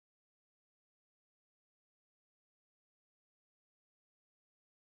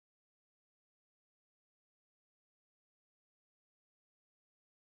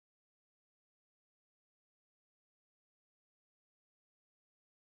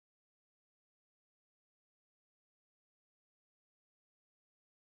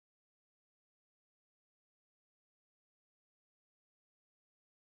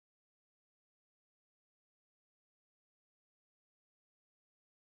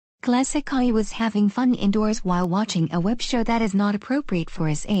Classic Caillou was having fun indoors while watching a web show that is not appropriate for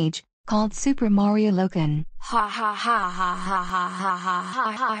his age, called SuperMarioLogan. Ha ha ha ha ha ha ha ha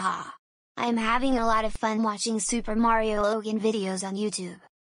ha ha ha. I'm having a lot of fun watching Super Mario Logan videos on YouTube.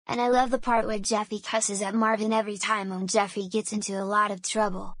 And I love the part where Jeffy cusses at Marvin every time when Jeffy gets into a lot of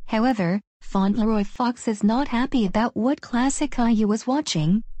trouble. However, Fauntleroy Fox is not happy about what Classic Caillou was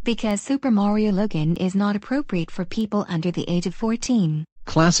watching, because Super Mario Logan is not appropriate for people under the age of 14.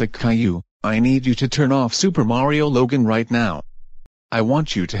 Classic Caillou, I need you to turn off Super Mario Logan right now. I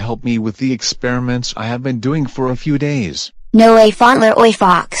want you to help me with the experiments I have been doing for a few days. No way, Fauntleroy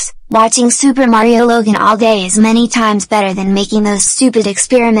Fox. Watching Super Mario Logan all day is many times better than making those stupid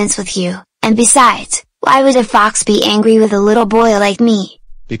experiments with you. And besides, why would a fox be angry with a little boy like me?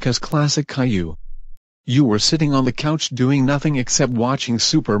 Because Classic Caillou, you were sitting on the couch doing nothing except watching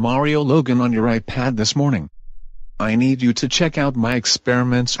Super Mario Logan on your iPad this morning. I need you to check out my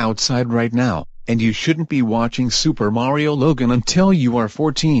experiments outside right now, and you shouldn't be watching Super Mario Logan until you are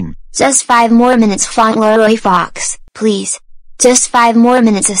 14. Just 5 more minutes, Fauntleroy Fox, please. Just 5 more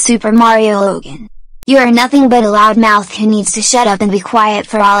minutes of Super Mario Logan. You are nothing but a loudmouth who needs to shut up and be quiet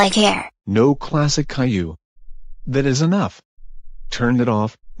for all I care. No, Classic Caillou. That is enough. Turn it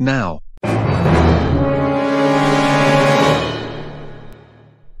off, now.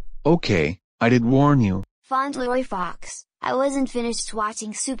 Okay, I did warn you. Fauntleroy Fox, I wasn't finished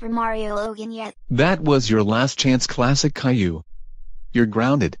watching Super Mario Logan yet. That was your last chance, Classic Caillou. You're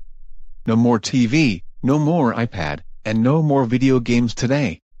grounded. No more TV, no more iPad, and no more video games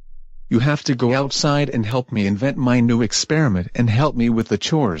today. You have to go outside and help me invent my new experiment and help me with the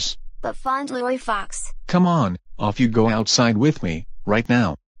chores. But Fauntleroy Fox... Come on, off you go outside with me, right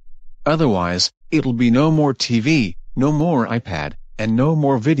now. Otherwise, it'll be no more TV, no more iPad, and no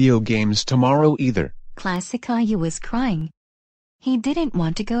more video games tomorrow either. Classic Caillou was crying. He didn't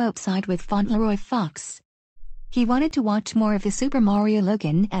want to go outside with Fauntleroy Fox. He wanted to watch more of the Super Mario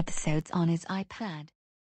Logan episodes on his iPad.